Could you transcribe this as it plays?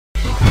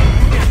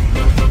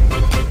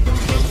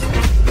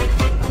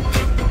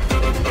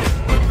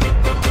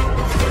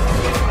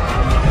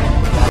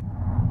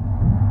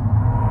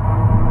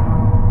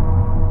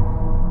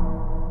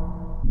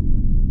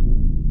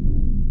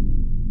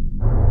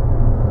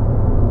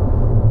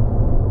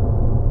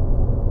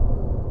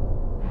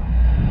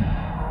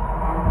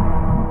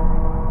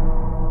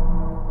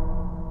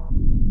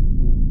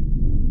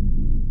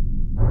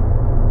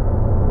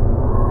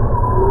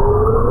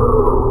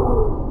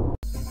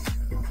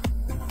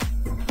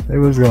Hey,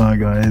 what's going on,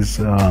 guys?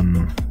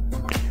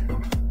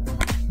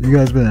 You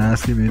guys been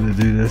asking me to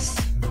do this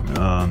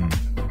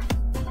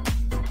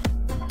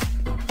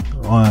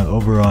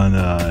over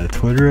on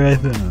Twitter, I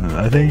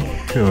think,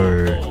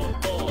 or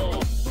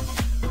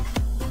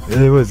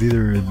it was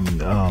either in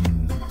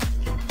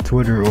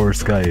Twitter or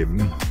Skype.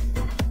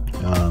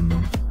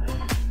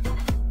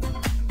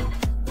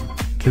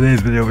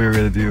 Today's video we were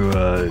gonna do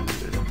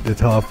the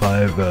top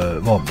 5,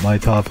 well, my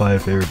top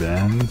 5 favorite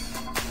bands.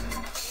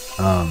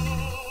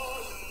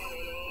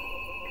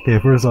 Okay,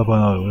 first up on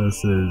our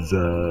list is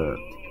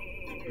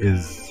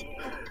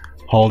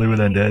Hollywood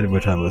Undead,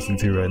 which I'm listening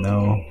to right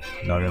now.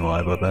 Not gonna lie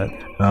about that.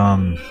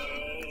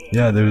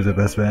 Yeah, they're the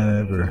best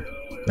band ever,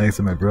 thanks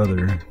to my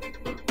brother.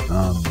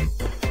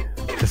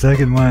 The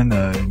second one,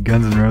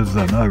 Guns N' Roses.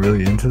 I'm not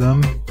really into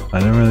them. I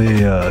don't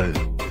really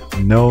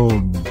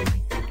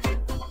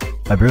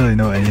I barely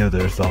know any of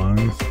their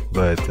songs,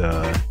 but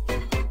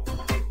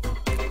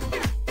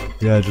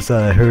yeah, just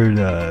I heard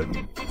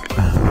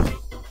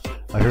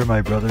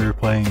my brother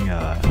playing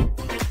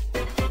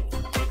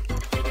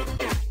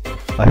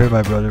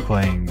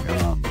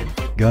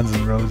Guns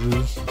N'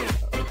 Roses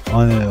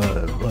on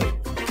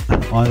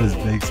on his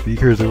big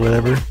speakers or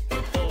whatever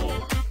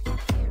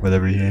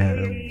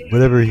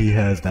he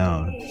has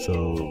now.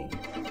 So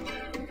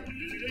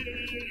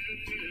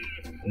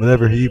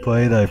whatever he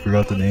played, I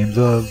forgot the names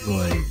of,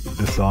 like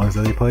the songs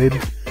that he played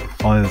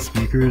on his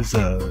speakers.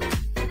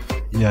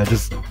 Yeah,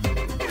 just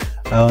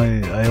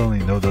I only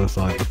know those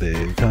songs, but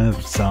they kind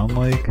of sound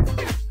like,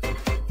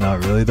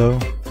 not really though,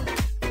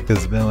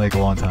 because it's been like a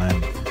long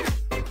time.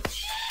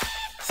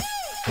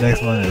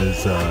 Next one is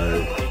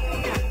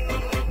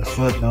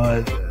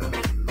Slipknot.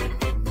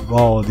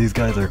 Well, these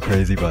guys are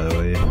crazy, by the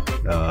way.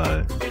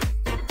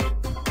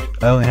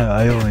 I only have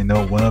and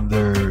know one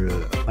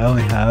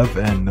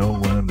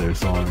of their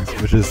songs,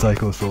 which is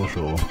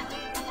Psychosocial.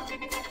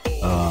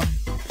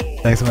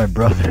 Thanks to my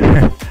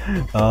brother.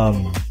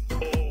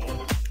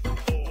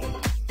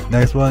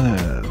 Next one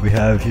we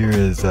have here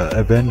is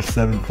Avenged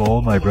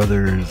Sevenfold. My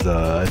brothers,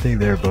 I think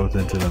they're both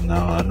into them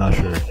now, I'm not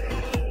sure.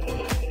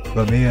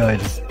 But me, I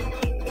just,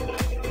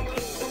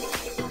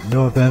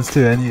 no offense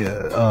to any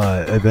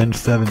Avenged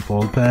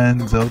Sevenfold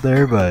fans out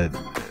there, but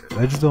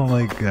I just don't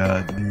like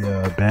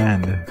the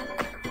band.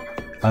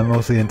 I'm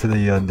mostly into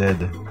the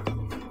Undead,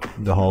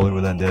 the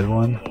Hollywood Undead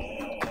one,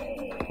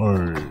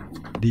 or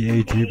the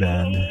AG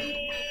band,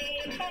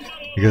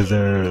 because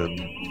they're,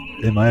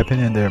 in my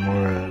opinion, they're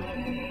more,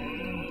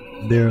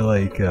 they're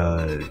like,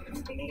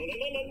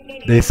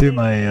 they suit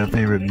my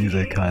favorite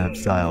music kind of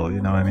style, you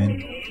know what I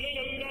mean?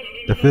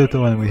 The fifth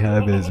one we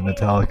have is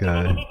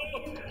Metallica.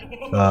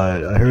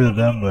 I heard of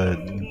them, but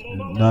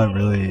not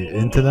really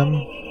into them.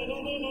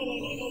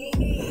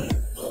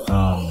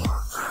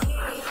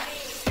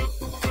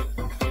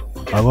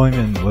 I won't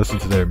even listen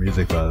to their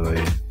music, by the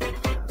way.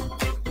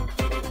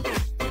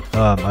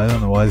 I don't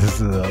know why this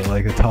is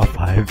like a top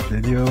 5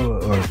 video,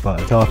 or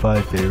top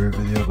 5 favorite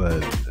video,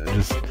 but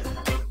just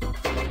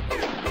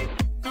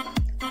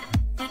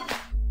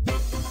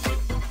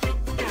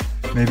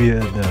maybe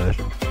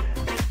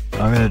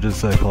I'm gonna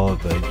just call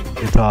it like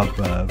the top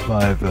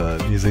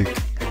 5 music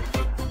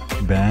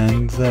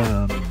bands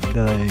that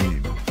I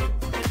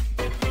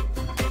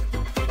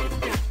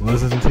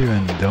listen to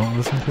and don't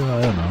listen to.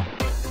 I don't know.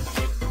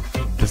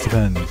 Just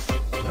depends.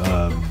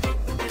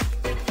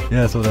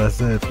 Yeah, so that's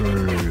it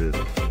for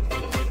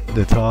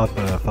the top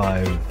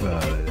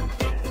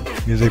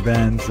 5 music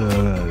bands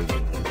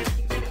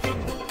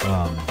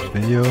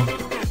video.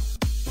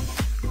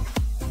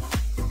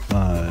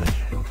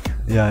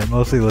 Yeah, I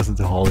mostly listen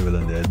to Hollywood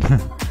Undead.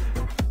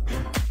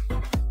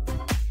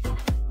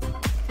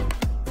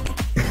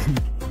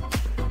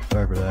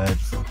 Sorry for that.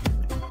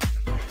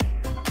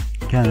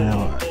 Can't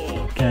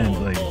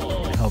like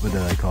help it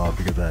that I cough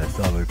because I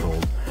still have a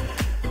cold.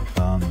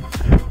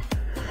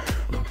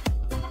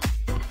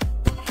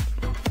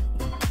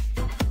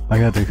 I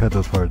got to cut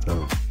those parts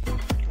out,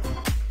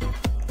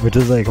 which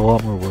is like a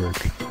lot more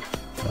work.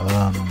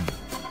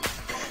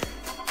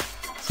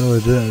 So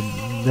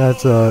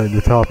that's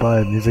the top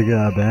 5 music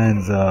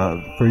bands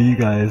for you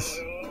guys.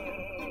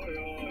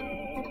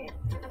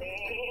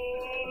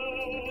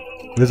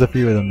 There's a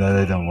few of them that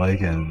I don't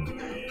like,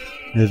 and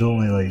there's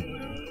only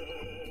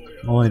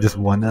just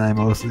one that I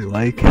mostly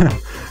like,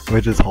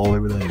 which is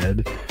Hollywood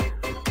Undead.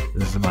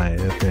 This is my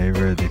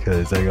favorite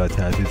because I got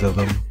tattoos of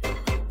them.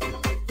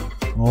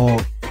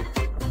 Well,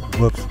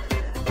 whoops.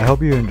 I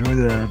hope you enjoyed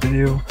the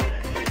video.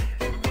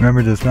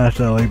 Remember to smash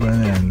that like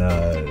button,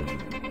 and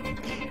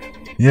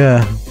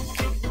yeah.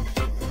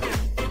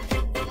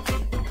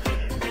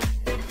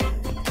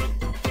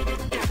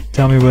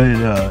 Tell me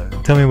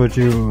what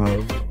you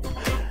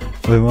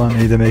would want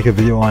me to make a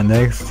video on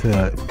next,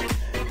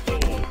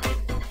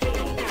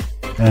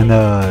 and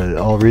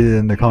I'll read it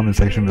in the comment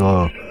section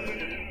below.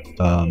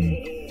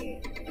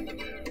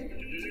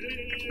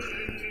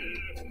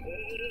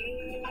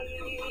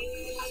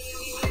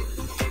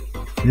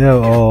 Yeah,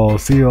 I'll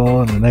see you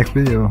all in the next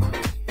video.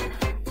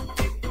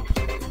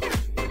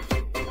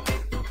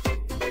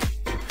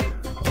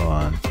 Hold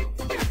on.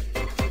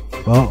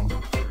 Well,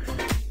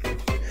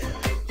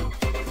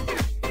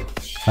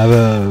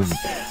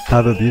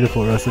 have a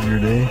beautiful rest of your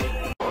day.